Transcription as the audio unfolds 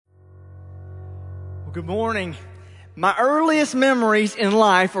Well, good morning. My earliest memories in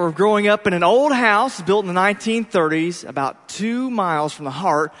life are of growing up in an old house built in the 1930s, about 2 miles from the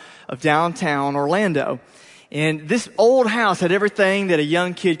heart of downtown Orlando. And this old house had everything that a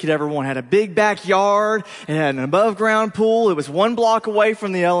young kid could ever want. It had a big backyard. It had an above-ground pool. It was 1 block away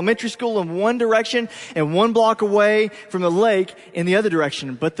from the elementary school in one direction and 1 block away from the lake in the other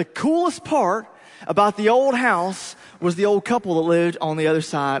direction. But the coolest part about the old house was the old couple that lived on the other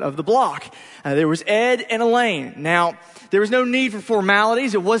side of the block. There was Ed and Elaine. Now, there was no need for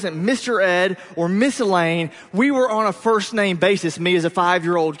formalities. It wasn't Mr. Ed or Miss Elaine. We were on a first name basis, me as a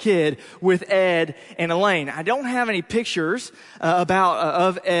 5-year-old kid, with Ed and Elaine. I don't have any pictures of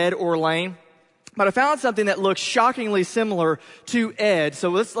Ed or Elaine, but I found something that looks shockingly similar to Ed. So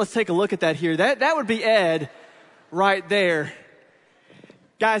let's take a look at that here. That would be Ed right there.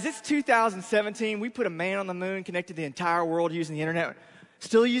 Guys, it's 2017. We put a man on the moon, connected the entire world using the internet.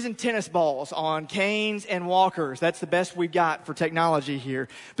 Still using tennis balls on canes and walkers. That's the best we've got for technology here.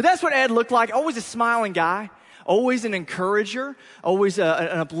 But that's what Ed looked like. Always a smiling guy. Always an encourager. Always an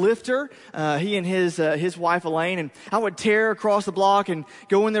uplifter. He and his wife Elaine. And I would tear across the block and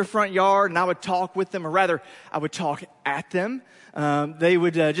go in their front yard and I would talk with them. Or rather, I would talk at them. They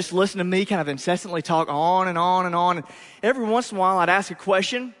would just listen to me kind of incessantly talk on and on and on. And every once in a while, I'd ask a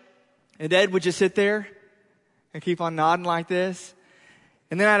question. And Ed would just sit there and keep on nodding like this.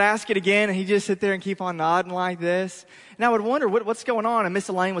 And then I'd ask it again, and he'd just sit there and keep on nodding like this. And I would wonder, what's going on? And Miss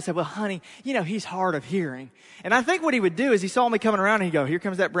Elaine would say, well, honey, he's hard of hearing. And I think what he would do is he saw me coming around, and he'd go, here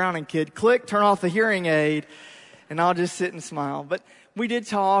comes that Browning kid. Click, turn off the hearing aid, and I'll just sit and smile. But we did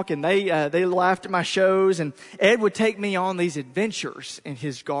talk, and they laughed at my shows, and Ed would take me on these adventures in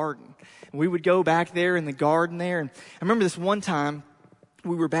his garden. And we would go back there in the garden there. And I remember this one time,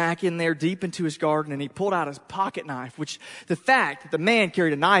 we were back in there deep into his garden and he pulled out his pocket knife, which the fact that the man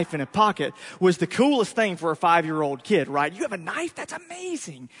carried a knife in a pocket was the coolest thing for a 5-year-old kid, right? You have a knife? That's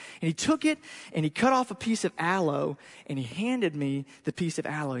amazing. And he took it and he cut off a piece of aloe and he handed me the piece of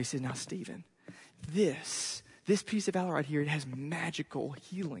aloe. He said, now, Stephen, this piece of aloe right here, it has magical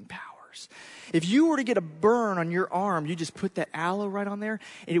healing powers. If you were to get a burn on your arm, you just put that aloe right on there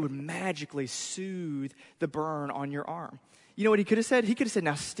and it would magically soothe the burn on your arm. You know what he could have said? He could have said,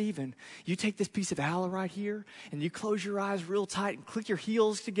 now, Stephen, you take this piece of aloe right here and you close your eyes real tight and click your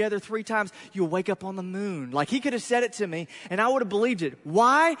heels together 3 times. You'll wake up on the moon. Like he could have said it to me and I would have believed it.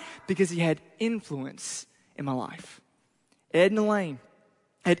 Why? Because he had influence in my life. Ed and Elaine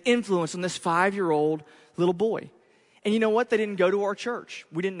had influence on this 5-year-old little boy. And you know what? They didn't go to our church.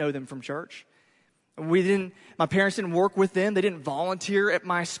 We didn't know them from church. My parents didn't work with them. They didn't volunteer at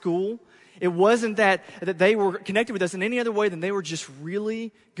my school. It wasn't that they were connected with us in any other way than they were just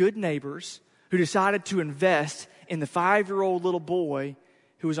really good neighbors who decided to invest in the 5-year-old little boy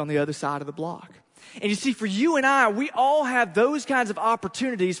who was on the other side of the block. And you see, for you and I, we all have those kinds of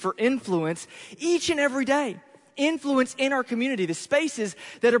opportunities for influence each and every day. Influence in our community, the spaces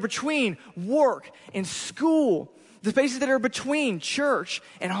that are between work and school, the spaces that are between church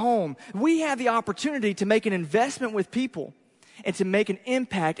and home. We have the opportunity to make an investment with people and to make an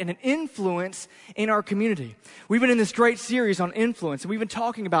impact and an influence in our community. We've been in this great series on influence, and we've been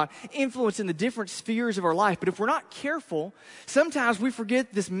talking about influence in the different spheres of our life. But if we're not careful, sometimes we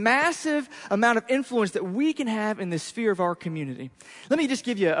forget this massive amount of influence that we can have in the sphere of our community. Let me just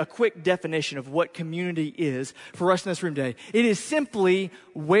give you a quick definition of what community is for us in this room today. It is simply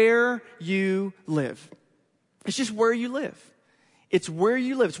where you live. It's just where you live. It's where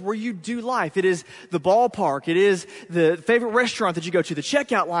you live. It's where you do life. It is the ballpark. It is the favorite restaurant that you go to, the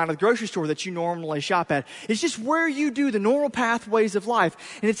checkout line of the grocery store that you normally shop at. It's just where you do the normal pathways of life.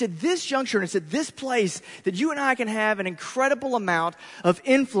 And it's at this juncture and it's at this place that you and I can have an incredible amount of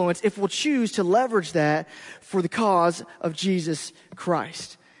influence if we'll choose to leverage that for the cause of Jesus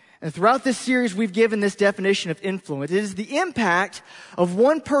Christ. And throughout this series, we've given this definition of influence. It is the impact of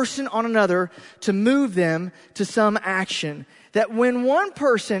one person on another to move them to some action. That when one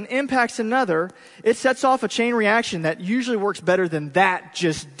person impacts another, it sets off a chain reaction that usually works better than that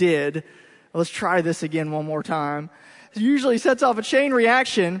just did. Let's try this again one more time. It usually sets off a chain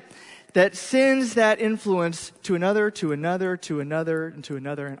reaction that sends that influence to another, to another, to another, and to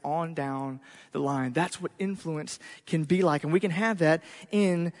another, and on down the line. That's what influence can be like, and we can have that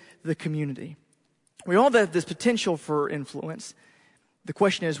in the community. We all have this potential for influence. The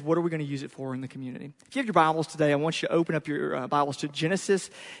question is, what are we going to use it for in the community? If you have your Bibles today, I want you to open up your Bibles to Genesis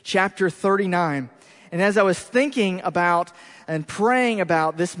chapter 39. And as I was thinking about and praying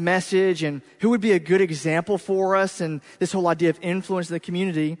about this message and who would be a good example for us and this whole idea of influence in the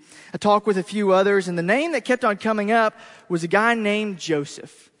community, I talked with a few others, and the name that kept on coming up was a guy named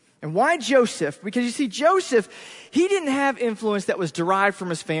Joseph. And why Joseph? Because you see, Joseph, he didn't have influence that was derived from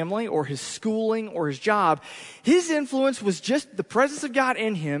his family or his schooling or his job. His influence was just the presence of God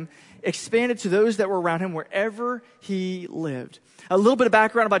in him expanded to those that were around him wherever he lived. A little bit of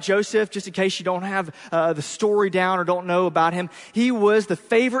background about Joseph, just in case you don't have the story down or don't know about him. He was the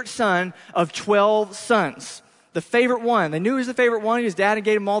favorite son of 12 sons. The favorite one. They knew he was the favorite one. His dad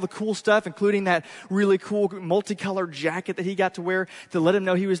gave him all the cool stuff, including that really cool multicolored jacket that he got to wear to let him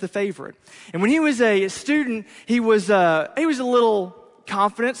know he was the favorite. And when he was a student, he was a little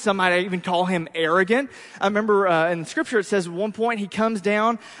confident. Some might even call him arrogant. I remember in Scripture it says at one point he comes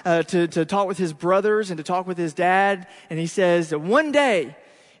down to talk with his brothers and to talk with his dad, and he says, "One day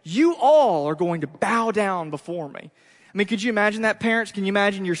you all are going to bow down before me." I mean, could you imagine that, parents? Can you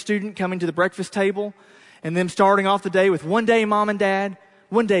imagine your student coming to the breakfast table and them starting off the day with, "One day, mom and dad,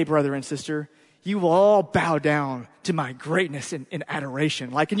 one day, brother and sister, you will all bow down to my greatness in adoration."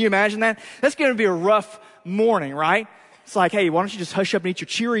 Like, can you imagine that? That's going to be a rough morning, right? It's like, hey, why don't you just hush up and eat your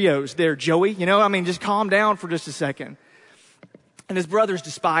Cheerios there, Joey? Just calm down for just a second. And his brothers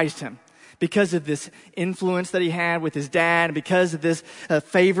despised him because of this influence that he had with his dad and because of this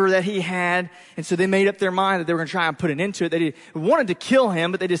favor that he had. And so they made up their mind that they were going to try and put an end to it. They wanted to kill him,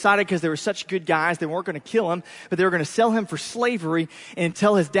 but they decided because they were such good guys, they weren't going to kill him, but they were going to sell him for slavery and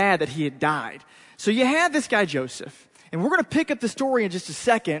tell his dad that he had died. So you had this guy, Joseph. And we're going to pick up the story in just a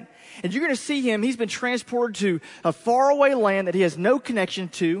second. And you're going to see him. He's been transported to a faraway land that he has no connection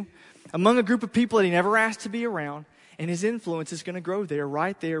to, among a group of people that he never asked to be around. And his influence is going to grow there,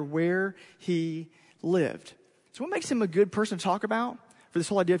 right there where he lived. So what makes him a good person to talk about for this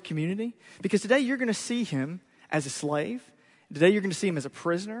whole idea of community? Because today you're going to see him as a slave. Today you're going to see him as a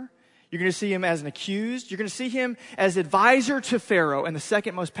prisoner. You're going to see him as an accused. You're going to see him as advisor to Pharaoh and the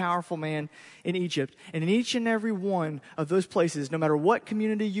second most powerful man in Egypt. And in each and every one of those places, no matter what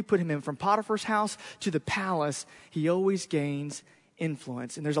community you put him in, from Potiphar's house to the palace, he always gains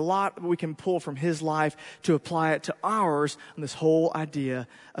influence. And there's a lot we can pull from his life to apply it to ours on this whole idea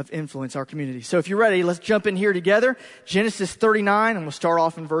of influence, our community. So if you're ready, let's jump in here together. Genesis 39, and we'll start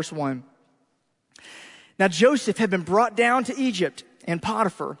off in verse 1. Now Joseph had been brought down to Egypt, and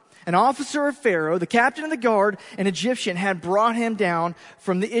Potiphar, an officer of Pharaoh, the captain of the guard, an Egyptian, had brought him down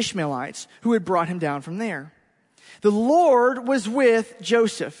from the Ishmaelites, who had brought him down from there. The Lord was with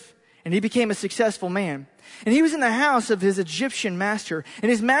Joseph, and he became a successful man. And he was in the house of his Egyptian master. And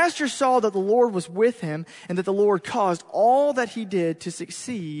his master saw that the Lord was with him, and that the Lord caused all that he did to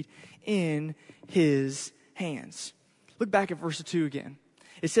succeed in his hands. Look back at verse 2 again.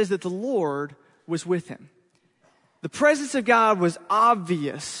 It says that the Lord was with him. The presence of God was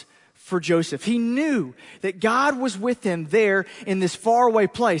obvious for Joseph. He knew that God was with him there in this faraway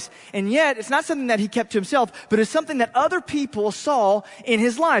place. And yet, it's not something that he kept to himself, but it's something that other people saw in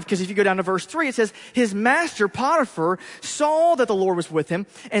his life. Because if you go down to verse 3, it says, his master, Potiphar, saw that the Lord was with him,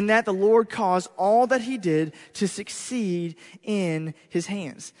 and that the Lord caused all that he did to succeed in his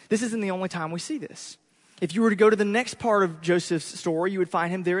hands. This isn't the only time we see this. If you were to go to the next part of Joseph's story, you would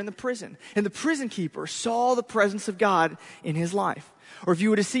find him there in the prison. And the prison keeper saw the presence of God in his life. Or if you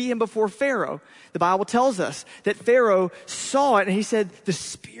were to see him before Pharaoh, the Bible tells us that Pharaoh saw it and he said, the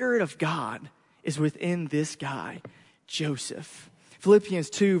Spirit of God is within this guy, Joseph. Philippians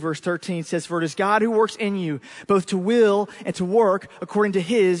 2 verse 13 says, for it is God who works in you, both to will and to work according to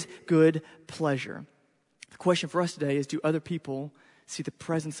his good pleasure. The question for us today is, do other people see the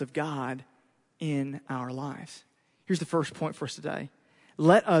presence of God in our lives? Here's the first point for us today.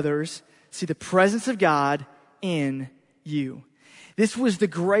 Let others see the presence of God in you. This was the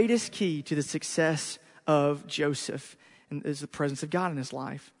greatest key to the success of Joseph, and is the presence of God in his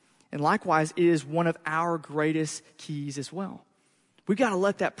life. And likewise, it is one of our greatest keys as well. We got to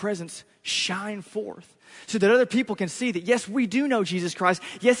let that presence shine forth so that other people can see that, yes, we do know Jesus Christ.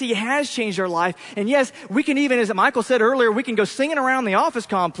 Yes, he has changed our life. And yes, we can even, as Michael said earlier, we can go singing around the office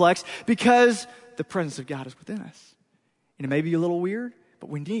complex because the presence of God is within us. And it may be a little weird, but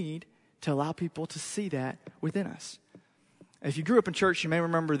we need to allow people to see that within us. If you grew up in church, you may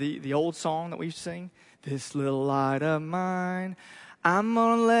remember the old song that we used to sing. This little light of mine, I'm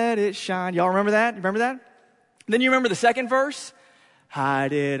gonna let it shine. Y'all remember that? You remember that? Then you remember the second verse?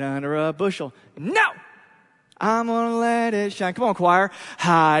 Hide it under a bushel. No! I'm gonna let it shine. Come on, choir.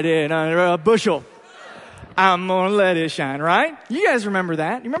 Hide it under a bushel. I'm gonna let it shine, right? You guys remember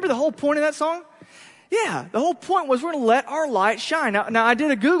that? You remember the whole point of that song? Yeah, the whole point was we're going to let our light shine. Now, I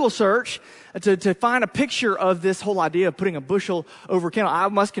did a Google search to find a picture of this whole idea of putting a bushel over a candle. I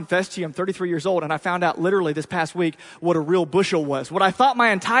must confess to you, I'm 33 years old, and I found out literally this past week what a real bushel was. What I thought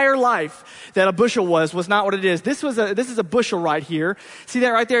my entire life that a bushel was not what it is. This is a bushel right here. See that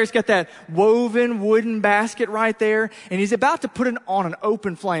right there? He's got that woven wooden basket right there, and he's about to put it on an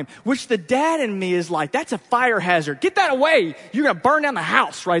open flame, which the dad in me is like, that's a fire hazard. Get that away. You're going to burn down the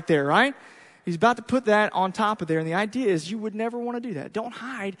house right there, right? He's about to put that on top of there, and the idea is you would never want to do that. Don't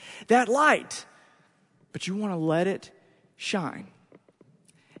hide that light, but you want to let it shine.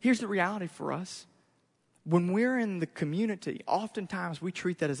 Here's the reality for us. When we're in the community, oftentimes we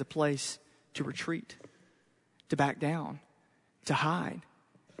treat that as a place to retreat, to back down, to hide,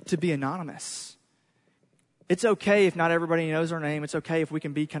 to be anonymous. It's okay if not everybody knows our name. It's okay if we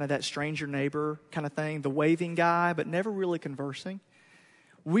can be kind of that stranger neighbor kind of thing, the waving guy, but never really conversing.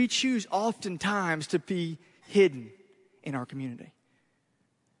 We choose oftentimes to be hidden in our community.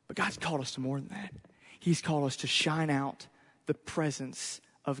 But God's called us to more than that. He's called us to shine out the presence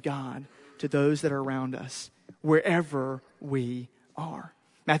of God to those that are around us, wherever we are.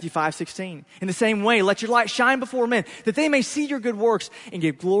 Matthew 5:16. In the same way, let your light shine before men, that they may see your good works and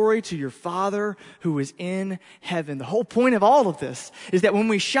give glory to your Father who is in heaven. The whole point of all of this is that when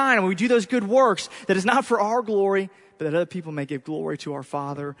we shine and we do those good works, that is not for our glory, but that other people may give glory to our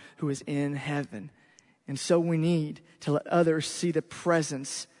Father who is in heaven. And so we need to let others see the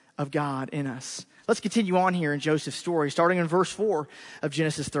presence of God in us. Let's continue on here in Joseph's story, starting in verse 4 of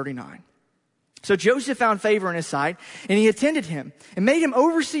Genesis 39. So Joseph found favor in his sight, and he attended him, and made him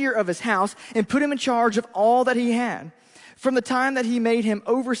overseer of his house, and put him in charge of all that he had. From the time that he made him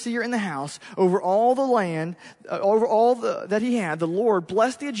overseer in the house, over all the land, that he had, the Lord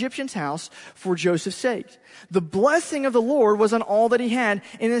blessed the Egyptian's house for Joseph's sake. The blessing of the Lord was on all that he had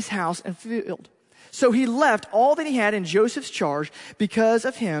in his house and field. So he left all that he had in Joseph's charge. Because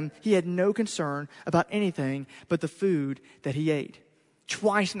of him, he had no concern about anything but the food that he ate.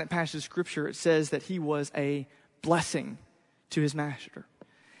 Twice in that passage of Scripture, it says that he was a blessing to his master.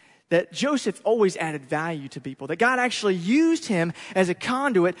 That Joseph always added value to people. That God actually used him as a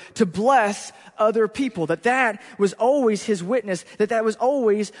conduit to bless other people. That was always his witness. That was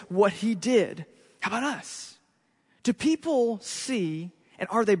always what he did. How about us? Do people see and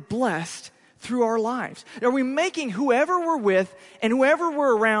are they blessed through our lives? Are we making whoever we're with and whoever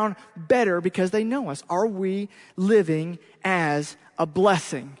we're around better because they know us? Are we living as a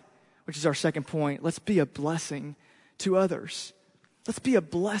blessing? Which is our second point. Let's be a blessing to others. Let's be a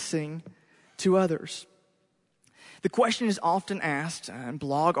blessing to others. The question is often asked in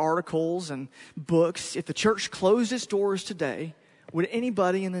blog articles and books, if the church closed its doors today, would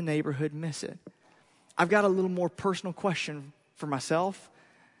anybody in the neighborhood miss it? I've got a little more personal question for myself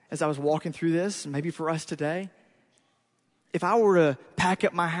as I was walking through this, maybe for us today. If I were to pack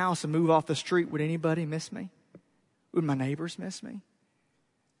up my house and move off the street, would anybody miss me? Would my neighbors miss me?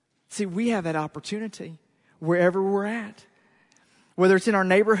 See, we have that opportunity wherever we're at. Whether it's in our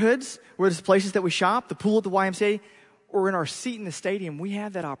neighborhoods, whether it's places that we shop, the pool at the YMCA, or in our seat in the stadium, we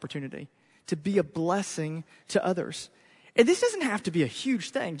have that opportunity to be a blessing to others. And this doesn't have to be a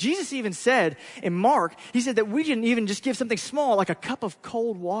huge thing. Jesus even said in Mark, he said that we didn't even just give something small like a cup of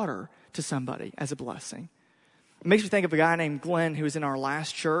cold water to somebody as a blessing. It makes me think of a guy named Glenn who was in our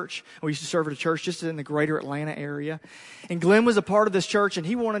last church. We used to serve at a church just in the greater Atlanta area. And Glenn was a part of this church, and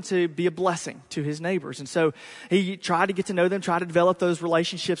he wanted to be a blessing to his neighbors. And so he tried to get to know them, tried to develop those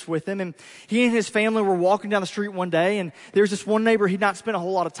relationships with them. And he and his family were walking down the street one day, and there was this one neighbor he'd not spent a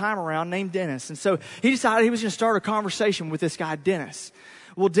whole lot of time around named Dennis. And so he decided he was going to start a conversation with this guy, Dennis.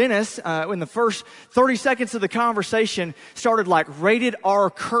 Well, Dennis, in the first 30 seconds of the conversation, started like rated R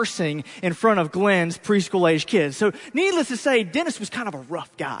cursing in front of Glenn's preschool age kids. So needless to say, Dennis was kind of a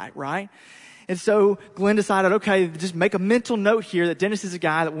rough guy, right? And so Glenn decided, okay, just make a mental note here that Dennis is a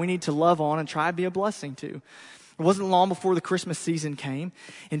guy that we need to love on and try to be a blessing to. It wasn't long before the Christmas season came,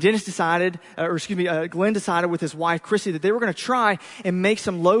 and Glenn decided with his wife, Chrissy, that they were going to try and make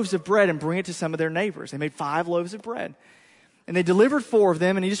some loaves of bread and bring it to some of their neighbors. They made 5 loaves of bread. And they delivered 4 of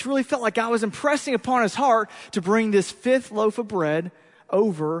them, and he just really felt like God was impressing upon his heart to bring this 5th loaf of bread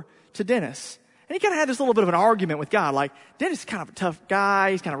over to Dennis. And he kind of had this little bit of an argument with God, like, Dennis is kind of a tough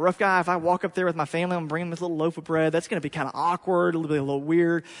guy, he's kind of a rough guy. If I walk up there with my family, I'm bringing this little loaf of bread, that's going to be kind of awkward, a little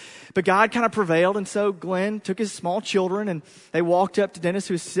weird. But God kind of prevailed, and so Glenn took his small children, and they walked up to Dennis,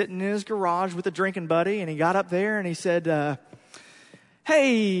 who was sitting in his garage with a drinking buddy, and he got up there, and he said,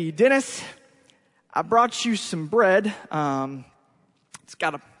 hey, Dennis, I brought you some bread. It's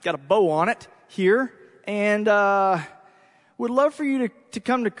got a bow on it here, and would love for you to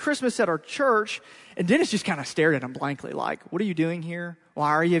come to Christmas at our church. And Dennis just kind of stared at him blankly, like, what are you doing here?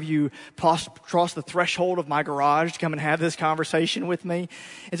 Why have you crossed the threshold of my garage to come and have this conversation with me?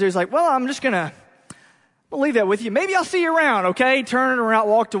 And so he's like, well, I'm just going to leave that with you. Maybe I'll see you around, okay? Turned around,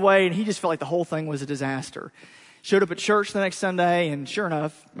 walked away, and he just felt like the whole thing was a disaster. Showed up at church the next Sunday, and sure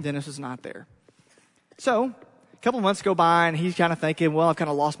enough, Dennis was not there. So a couple of months go by, and he's kind of thinking, well, I've kind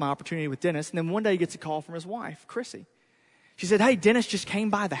of lost my opportunity with Dennis. And then one day he gets a call from his wife, Chrissy. She said, hey, Dennis just came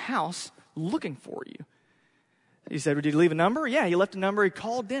by the house looking for you. He said, well, did you leave a number? Yeah, he left a number. He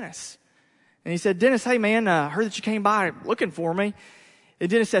called Dennis. And he said, Dennis, hey, man, heard that you came by looking for me. And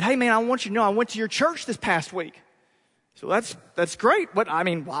Dennis said, hey, man, I want you to know I went to your church this past week. So that's great. But, I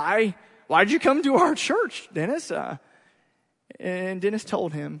mean, why did you come to our church, Dennis? And Dennis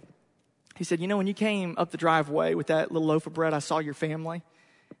told him, he said, when you came up the driveway with that little loaf of bread, I saw your family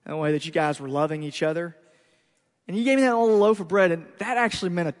and the way that you guys were loving each other. And you gave me that little loaf of bread, and that actually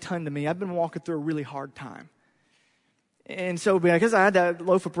meant a ton to me. I've been walking through a really hard time. And so because I had that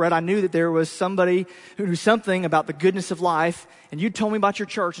loaf of bread, I knew that there was somebody who knew something about the goodness of life. And you told me about your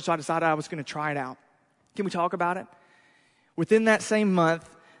church, and so I decided I was going to try it out. Can we talk about it? Within that same month,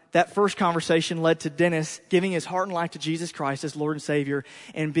 that first conversation led to Dennis giving his heart and life to Jesus Christ as Lord and Savior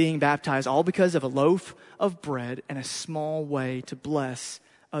and being baptized, all because of a loaf of bread and a small way to bless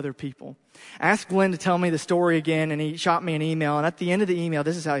other people. I asked Glenn to tell me the story again, and he shot me an email. And at the end of the email,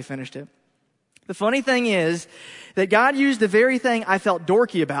 this is how he finished it. The funny thing is that God used the very thing I felt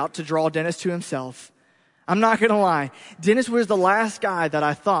dorky about to draw Dennis to himself. I'm not going to lie. Dennis was the last guy that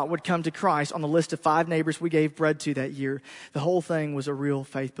I thought would come to Christ on the list of 5 neighbors we gave bread to that year. The whole thing was a real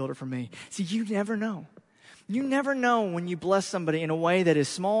faith builder for me. See, you never know. You never know when you bless somebody in a way that is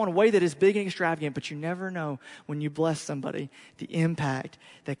small, in a way that is big and extravagant, but you never know when you bless somebody the impact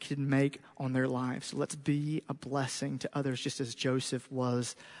that can make on their lives. So let's be a blessing to others just as Joseph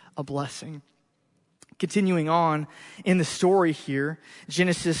was a blessing. Continuing on in the story here,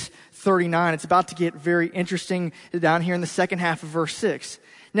 Genesis 39, it's about to get very interesting down here in the second half of verse 6.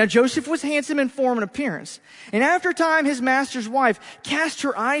 Now Joseph was handsome in form and appearance. And after a time, his master's wife cast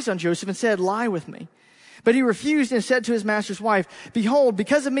her eyes on Joseph and said, lie with me. But he refused and said to his master's wife, behold,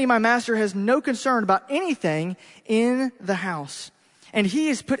 because of me, my master has no concern about anything in the house. And he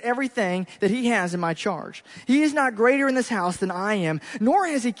has put everything that he has in my charge. He is not greater in this house than I am, nor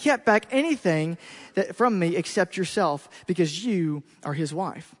has he kept back anything from me except yourself, because you are his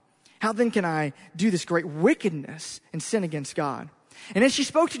wife. How then can I do this great wickedness and sin against God? And as she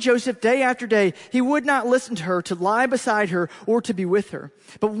spoke to Joseph day after day, he would not listen to her, to lie beside her, or to be with her.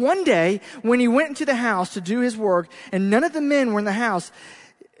 But one day, when he went into the house to do his work, and none of the men were in the house,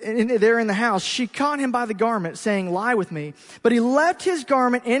 there in the house, she caught him by the garment, saying, lie with me. But he left his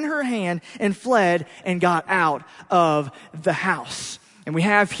garment in her hand and fled and got out of the house. And we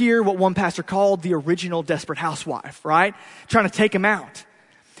have here what one pastor called the original desperate housewife, right? Trying to take him out.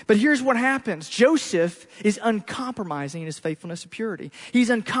 But here's what happens. Joseph is uncompromising in his faithfulness and purity. He's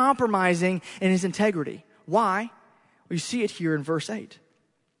uncompromising in his integrity. Why? Well, you see it here in verse 8.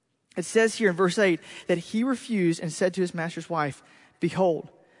 It says here in verse 8 that he refused and said to his master's wife, behold,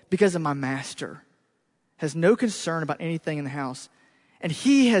 because of my master has no concern about anything in the house, and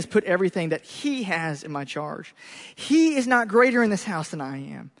he has put everything that he has in my charge. He is not greater in this house than I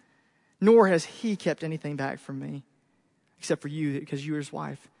am, nor has he kept anything back from me, except for you, because you are his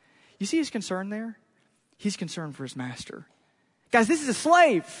wife. You see his concern there? He's concerned for his master. Guys, this is a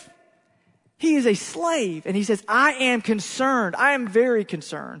slave. He is a slave, and he says, I am concerned. I am very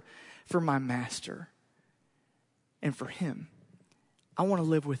concerned for my master and for him. I want to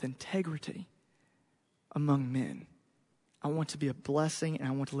live with integrity among men. I want to be a blessing, and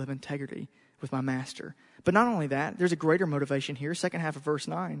I want to live in integrity with my master. But not only that, there's a greater motivation here, second half of verse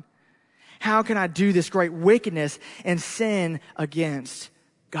 9. How can I do this great wickedness and sin against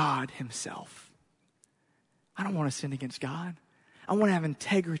God himself? I don't want to sin against God. I want to have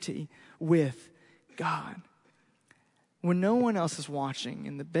integrity with God. When no one else is watching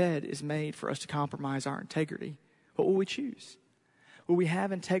and the bed is made for us to compromise our integrity, what will we choose? Will we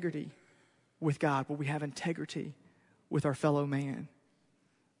have integrity with God? Will we have integrity with our fellow man?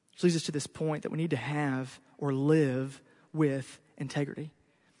 Which leads us to this point that we need to have or live with integrity.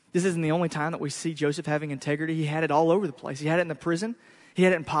 This isn't the only time that we see Joseph having integrity. He had it all over the place. He had it in the prison. He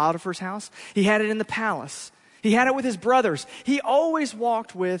had it in Potiphar's house. He had it in the palace. He had it with his brothers. He always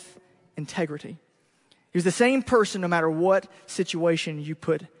walked with integrity. He was the same person no matter what situation you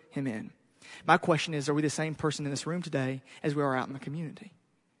put him in. My question is, are we the same person in this room today as we are out in the community?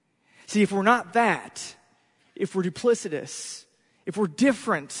 See, if we're not that, if we're duplicitous, if we're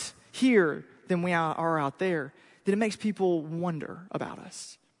different here than we are out there, then it makes people wonder about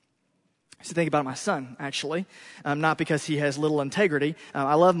us. So think about my son, actually, not because he has little integrity.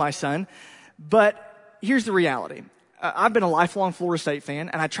 I love my son, but here's the reality. I've been a lifelong Florida State fan,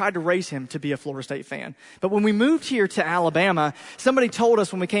 and I tried to raise him to be a Florida State fan. But when we moved here to Alabama, somebody told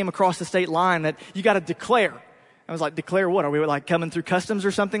us when we came across the state line that you got to declare. I was like, declare what? Are we like coming through customs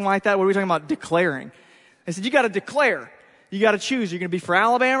or something like that? What are we talking about declaring? They said, you got to declare. You got to choose. You're going to be for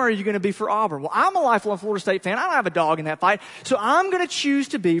Alabama or you're going to be for Auburn. Well, I'm a lifelong Florida State fan. I don't have a dog in that fight. So I'm going to choose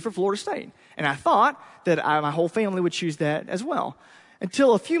to be for Florida State. And I thought that my whole family would choose that as well.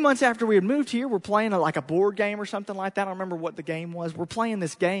 Until a few months after we had moved here, we're playing like a board game or something like that. I don't remember what the game was. We're playing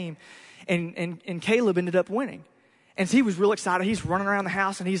this game, and Caleb ended up winning. And so he was real excited. He's running around the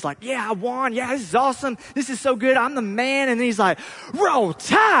house, and he's like, yeah, I won. Yeah, this is awesome. This is so good. I'm the man. And then he's like, Roll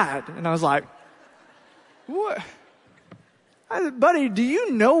Tide. And I was like, what? I said, buddy, do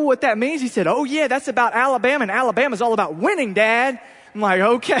you know what that means? He said, oh, yeah, that's about Alabama, and Alabama's all about winning, Dad. I'm like,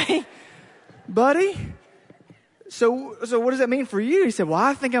 okay, buddy. So what does that mean for you? He said, well,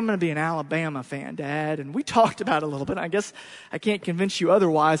 I think I'm going to be an Alabama fan, Dad. And we talked about it a little bit. I guess I can't convince you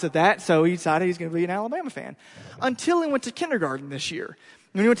otherwise of that. So he decided he's going to be an Alabama fan until he went to kindergarten this year.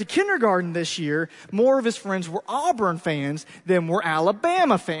 When he went to kindergarten this year, more of his friends were Auburn fans than were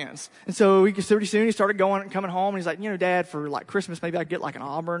Alabama fans. And so pretty soon he started coming home, and he's like, Dad, for like Christmas, maybe I'd get like an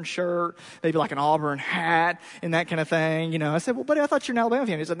Auburn shirt, maybe like an Auburn hat and that kind of thing. I said, well, buddy, I thought you're an Alabama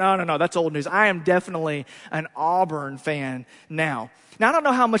fan. He said, no, that's old news. I am definitely an Auburn fan now. Now, I don't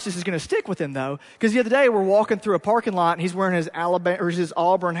know how much this is going to stick with him, though, because the other day we're walking through a parking lot, and he's wearing his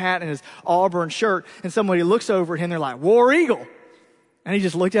Auburn hat and his Auburn shirt, and somebody looks over at him, and they're like, War Eagle. And he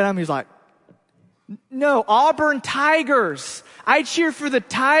just looked at him. He's like, no, Auburn Tigers. I cheer for the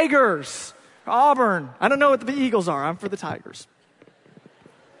Tigers. Auburn. I don't know what the Eagles are. I'm for the Tigers.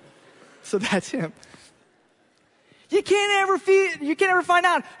 So that's him. You can't ever find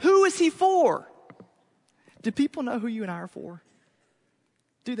out who is he for. Do people know who you and I are for?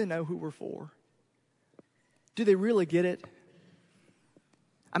 Do they know who we're for? Do they really get it?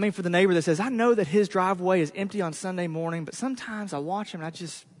 I mean, for the neighbor that says, I know that his driveway is empty on Sunday morning, but sometimes I watch him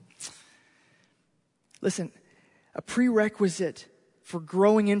and listen, a prerequisite for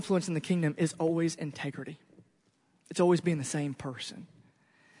growing influence in the kingdom is always integrity. It's always being the same person.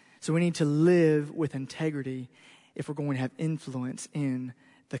 So we need to live with integrity if we're going to have influence in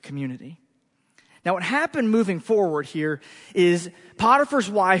the community. Now, what happened moving forward here is Potiphar's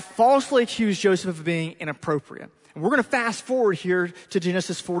wife falsely accused Joseph of being inappropriate. And we're going to fast forward here to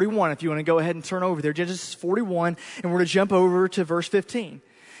Genesis 41, if you want to go ahead and turn over there. Genesis 41, and we're going to jump over to verse 15.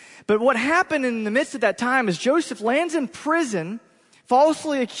 But what happened in the midst of that time is Joseph lands in prison,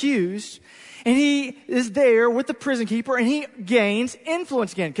 falsely accused, and he is there with the prison keeper, and he gains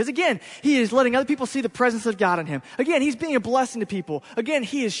influence again. Because again, he is letting other people see the presence of God in him. Again, he's being a blessing to people. Again,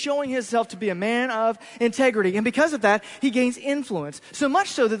 he is showing himself to be a man of integrity. And because of that, he gains influence. So much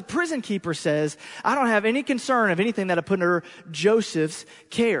so that the prison keeper says, I don't have any concern of anything that I put under Joseph's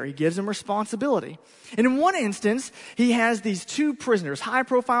care. He gives him responsibility. And in one instance, he has these two prisoners,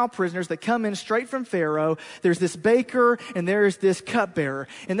 high-profile prisoners that come in straight from Pharaoh. There's this baker and there's this cupbearer.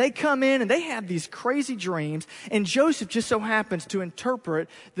 And they come in and they have these crazy dreams. And Joseph just so happens to interpret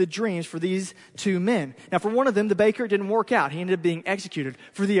the dreams for these two men. Now, for one of them, the baker didn't work out. He ended up being executed.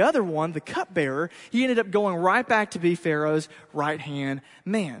 For the other one, the cupbearer, he ended up going right back to be Pharaoh's right-hand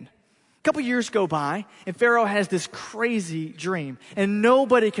man. A couple years go by, and Pharaoh has this crazy dream, and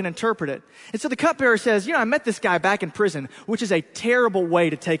nobody can interpret it. And so the cupbearer says, I met this guy back in prison, which is a terrible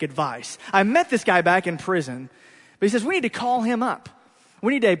way to take advice. I met this guy back in prison. But he says, we need to call him up.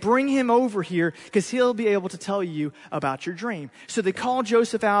 We need to bring him over here because he'll be able to tell you about your dream. So they call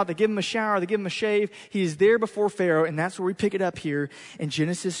Joseph out. They give him a shower. They give him a shave. He is there before Pharaoh, and that's where we pick it up here in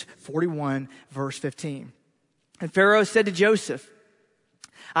Genesis 41, verse 15. And Pharaoh said to Joseph,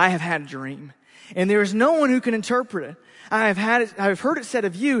 I have had a dream, and there is no one who can interpret it. I have heard it said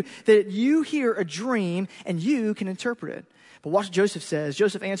of you that you hear a dream and you can interpret it. But watch what Joseph says.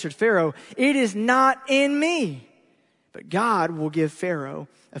 Joseph answered Pharaoh, it is not in me, but God will give Pharaoh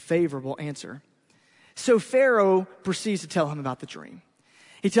a favorable answer. So Pharaoh proceeds to tell him about the dream.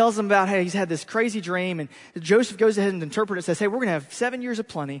 He tells him about how he's had this crazy dream, and Joseph goes ahead and interprets it, says, hey, we're going to have 7 years of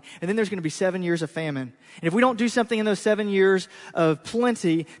plenty, and then there's going to be 7 years of famine. And if we don't do something in those 7 years of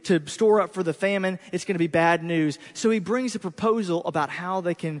plenty to store up for the famine, it's going to be bad news. So he brings a proposal about how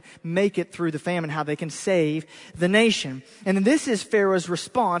they can make it through the famine, how they can save the nation. And then this is Pharaoh's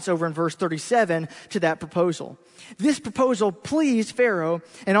response over in verse 37 to that proposal. This proposal pleased Pharaoh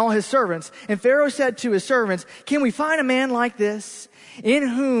and all his servants. And Pharaoh said to his servants, can we find a man like this, in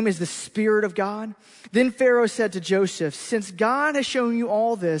whom is the Spirit of God? Then Pharaoh said to Joseph, since God has shown you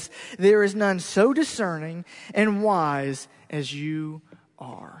all this, there is none so discerning and wise as you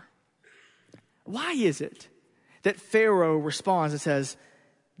are. Why is it that Pharaoh responds and says,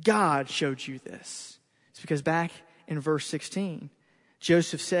 God showed you this? It's because back in verse 16,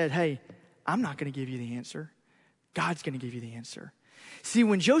 Joseph said, hey, I'm not going to give you the answer. God's going to give you the answer. See,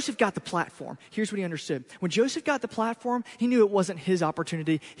 when Joseph got the platform, here's what he understood. When Joseph got the platform, he knew it wasn't his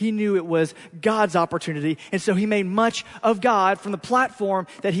opportunity. He knew it was God's opportunity. And so he made much of God from the platform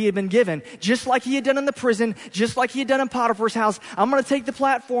that he had been given. Just like he had done in the prison, just like he had done in Potiphar's house, I'm going to take the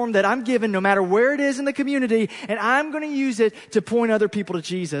platform that I'm given, no matter where it is in the community, and I'm going to use it to point other people to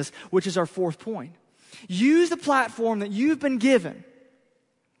Jesus, which is our fourth point. Use the platform that you've been given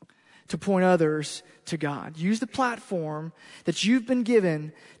to point others to God. Use the platform that you've been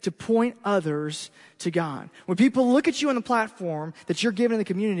given to point others to God. When people look at you on the platform that you're given in the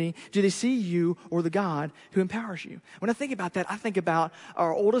community, do they see you or the God who empowers you? When I think about that, I think about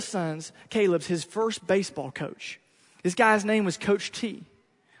our oldest son's, Caleb's, his first baseball coach. This guy's name was Coach T.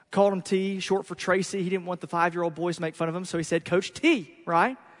 Called him T, short for Tracy. He didn't want the 5-year-old boys to make fun of him, so he said Coach T,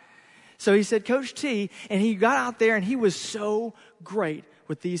 right? So he said Coach T, and he got out there and he was so great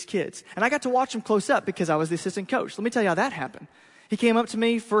with these kids. And I got to watch him close up because I was the assistant coach. Let me tell you how that happened. He came up to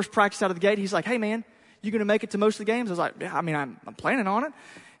me, first practice out of the gate. He's like, hey man, you going to make it to most of the games? I was like, yeah, I mean, I'm planning on it.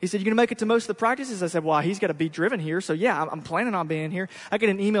 He said, you going to make it to most of the practices? I said, well, he's got to be driven here. So yeah, I'm planning on being here. I get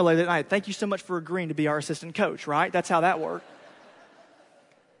an email later that night. Thank you so much for agreeing to be our assistant coach, right? That's how that worked.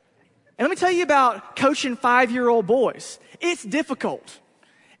 And let me tell you about coaching 5-year-old boys. It's difficult.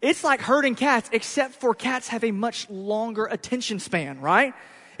 It's like herding cats, except for cats have a much longer attention span, right?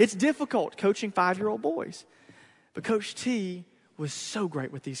 It's difficult coaching 5-year-old boys. But Coach T was so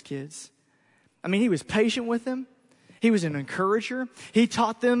great with these kids. I mean, he was patient with them. He was an encourager. He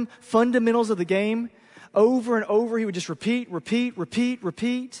taught them fundamentals of the game over and over. He would just repeat.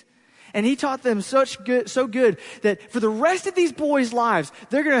 And he taught them so good that for the rest of these boys' lives,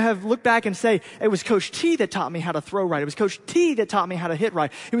 they're going to have looked back and say, it was Coach T that taught me how to throw right. It was Coach T that taught me how to hit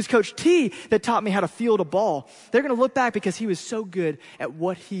right. It was Coach T that taught me how to field a ball. They're going to look back because he was so good at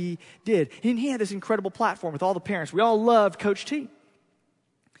what he did. And he had this incredible platform with all the parents. We all loved Coach T.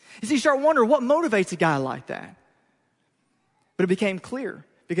 You see, you start wondering what motivates a guy like that. But it became clear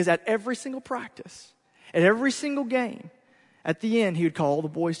because at every single practice, at every single game, at the end, he would call all the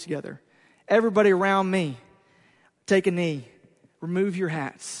boys together. Everybody around me, take a knee. Remove your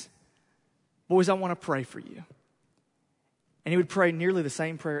hats. Boys, I want to pray for you. And he would pray nearly the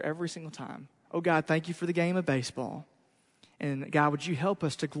same prayer every single time. Oh, God, thank you for the game of baseball. And God, would you help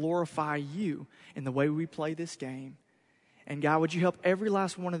us to glorify you in the way we play this game? And God, would you help every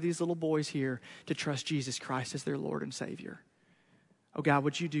last one of these little boys here to trust Jesus Christ as their Lord and Savior? Oh, God,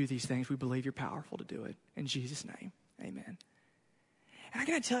 would you do these things? We believe you're powerful to do it. In Jesus' name, amen. And I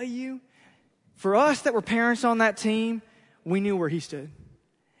got to tell you, for us that were parents on that team, we knew where he stood.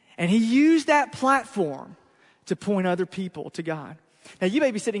 And he used that platform to point other people to God. Now, you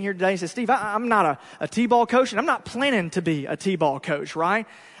may be sitting here today and say, Steve, I'm not a T-ball coach, and I'm not planning to be a T-ball coach, right?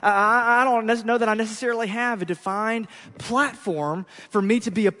 I don't know that I necessarily have a defined platform for me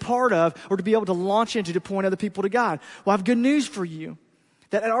to be a part of or to be able to launch into to point other people to God. Well, I have good news for you,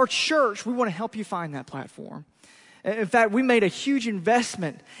 that at our church, we want to help you find that platform. In fact, we made a huge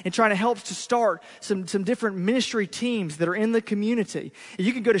investment in trying to help to start some different ministry teams that are in the community.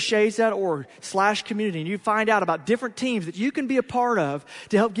 You can go to shades.org/community and you find out about different teams that you can be a part of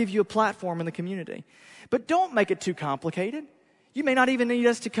to help give you a platform in the community. But don't make it too complicated. You may not even need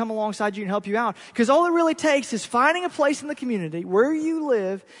us to come alongside you and help you out, because all it really takes is finding a place in the community where you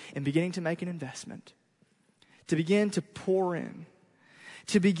live and beginning to make an investment, to begin to pour in,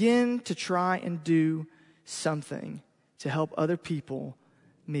 to begin to try and do something to help other people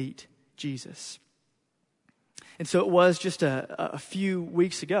meet Jesus. And so it was just a few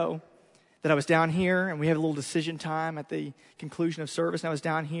weeks ago that I was down here, and we had a little decision time at the conclusion of service, and I was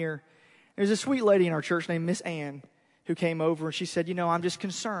down here. There's a sweet lady in our church named Miss Ann who came over, and she said, I'm just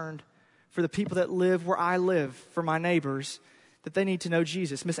concerned for the people that live where I live, for my neighbors, that they need to know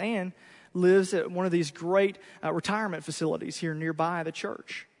Jesus. Miss Ann lives at one of these great retirement facilities here nearby the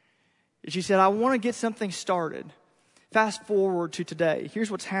church. She said, I want to get something started. Fast forward to today. Here's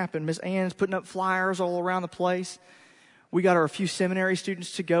what's happened. Miss Ann's putting up flyers all around the place. We got a few seminary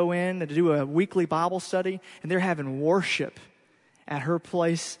students to go in and to do a weekly Bible study, and they're having worship at her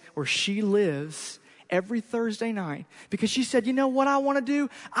place where she lives every Thursday night. Because she said, you know what I want to do?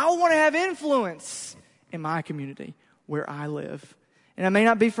 I want to have influence in my community where I live. And it may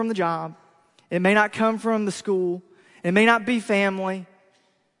not be from the job. It may not come from the school. It may not be family.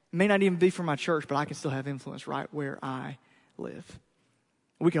 It may not even be for my church, but I can still have influence right where I live.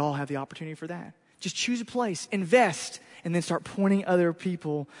 We can all have the opportunity for that. Just choose a place, invest, and then start pointing other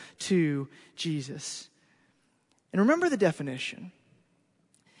people to Jesus. And remember the definition.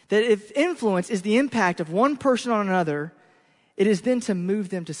 That if influence is the impact of one person on another, it is then to move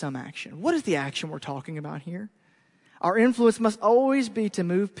them to some action. What is the action we're talking about here? Our influence must always be to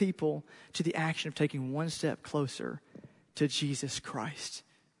move people to the action of taking one step closer to Jesus Christ.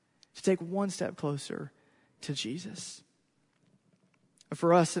 To take one step closer to Jesus.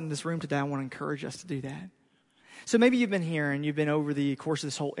 For us in this room today, I want to encourage us to do that. So maybe you've been here and you've been over the course of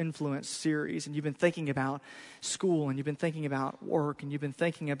this whole influence series and you've been thinking about school and you've been thinking about work and you've been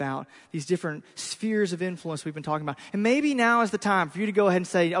thinking about these different spheres of influence we've been talking about. And maybe now is the time for you to go ahead and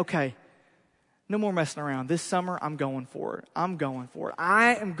say, okay, no more messing around. This summer, I'm going for it. I'm going for it.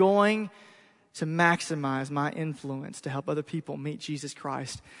 I am going to maximize my influence to help other people meet Jesus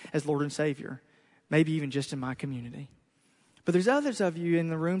Christ as Lord and Savior, maybe even just in my community. But there's others of you in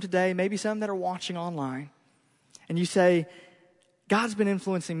the room today, maybe some that are watching online, and you say, God's been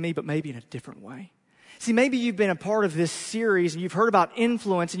influencing me, but maybe in a different way. See, maybe you've been a part of this series and you've heard about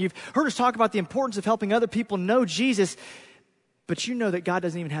influence and you've heard us talk about the importance of helping other people know Jesus, but you know that God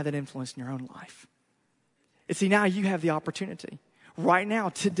doesn't even have that influence in your own life. And see, now you have the opportunity, right now,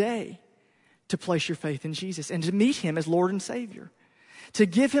 today, to place your faith in Jesus and to meet Him as Lord and Savior. To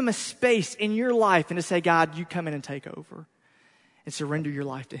give Him a space in your life and to say, God, you come in and take over. And surrender your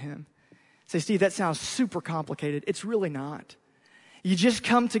life to Him. Say, Steve, that sounds super complicated. It's really not. You just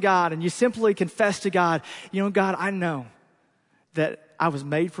come to God and you simply confess to God, you know, God, I know that I was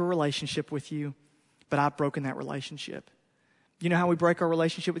made for a relationship with you, but I've broken that relationship. You know how we break our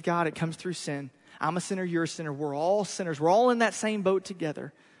relationship with God? It comes through sin. I'm a sinner, you're a sinner. We're all sinners. We're all in that same boat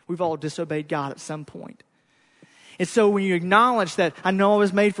together. We've all disobeyed God at some point. And so when you acknowledge that I know I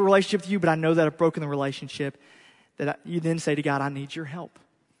was made for a relationship with you, but I know that I've broken the relationship, that you then say to God, I need your help.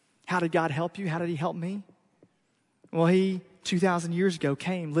 How did God help you? How did He help me? Well, He, 2,000 years ago,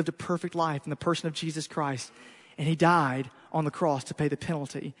 came, lived a perfect life in the person of Jesus Christ, and He died on the cross to pay the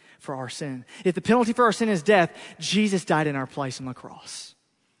penalty for our sin. If the penalty for our sin is death, Jesus died in our place on the cross.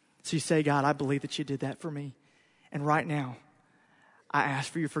 So you say, God, I believe that you did that for me. And right now, I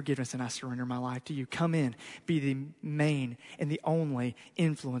ask for your forgiveness and I surrender my life to you. Come in, be the main and the only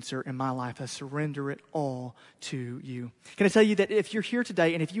influencer in my life. I surrender it all to you. Can I tell you that if you're here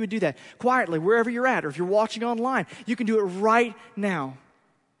today and if you would do that quietly, wherever you're at, or if you're watching online, you can do it right now.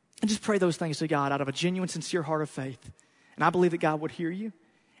 And just pray those things to God out of a genuine, sincere heart of faith. And I believe that God would hear you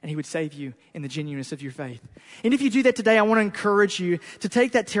and He would save you in the genuineness of your faith. And if you do that today, I want to encourage you to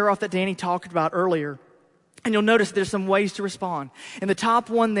take that tear off that Danny talked about earlier. And you'll notice there's some ways to respond. And the top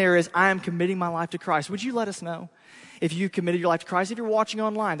one there is, I am committing my life to Christ. Would you let us know if you committed your life to Christ? If you're watching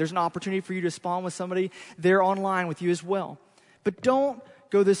online, there's an opportunity for you to respond with somebody there online with you as well. But don't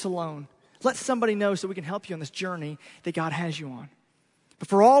go this alone. Let somebody know so we can help you on this journey that God has you on. But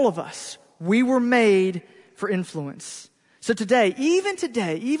for all of us, we were made for influence. So today, even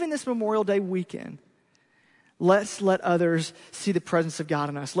this Memorial Day weekend, let's let others see the presence of God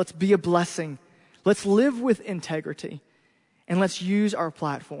in us. Let's be a blessing. Let's live with integrity, and let's use our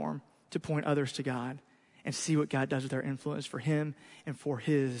platform to point others to God and see what God does with our influence for Him and for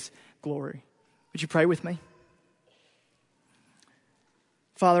His glory. Would you pray with me?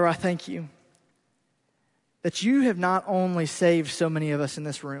 Father, I thank you that you have not only saved so many of us in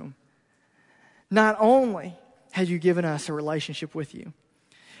this room, not only have you given us a relationship with you,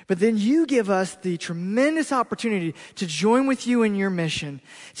 but then you give us the tremendous opportunity to join with you in your mission,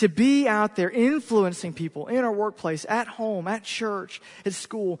 to be out there influencing people in our workplace, at home, at church, at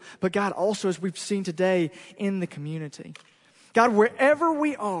school, but God, also as we've seen today in the community. God, wherever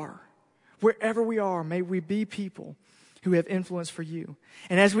we are, may we be people who have influence for you.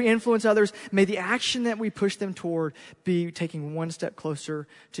 And as we influence others, may the action that we push them toward be taking one step closer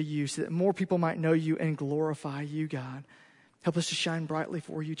to you so that more people might know you and glorify you, God. Help us to shine brightly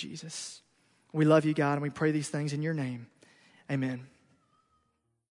for you, Jesus. We love you, God, and we pray these things in your name. Amen.